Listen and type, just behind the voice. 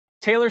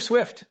Taylor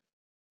Swift.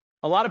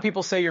 A lot of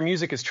people say your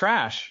music is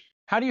trash.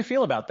 How do you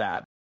feel about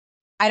that?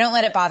 I don't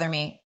let it bother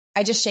me.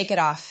 I just shake it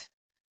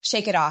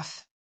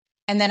off,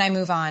 and then I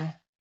move on.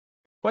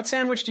 What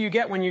sandwich do you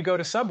get when you go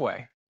to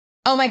Subway?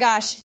 Oh my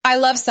gosh, I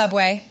love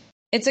Subway.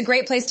 It's a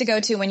great place to go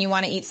to when you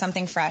want to eat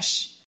something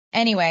fresh.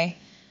 Anyway,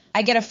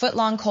 I get a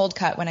foot-long cold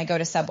cut when I go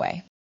to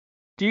Subway.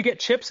 Do you get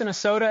chips and a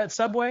soda at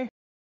Subway?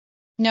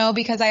 No,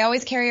 because I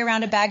always carry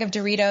around a bag of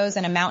Doritos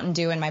and a Mountain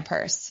Dew in my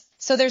purse.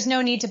 So there's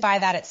no need to buy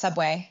that at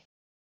Subway.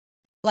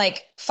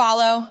 Like,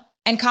 follow,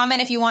 and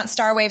comment if you want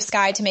Starwave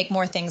Sky to make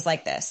more things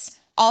like this.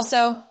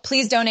 Also,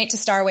 please donate to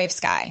Starwave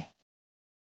Sky.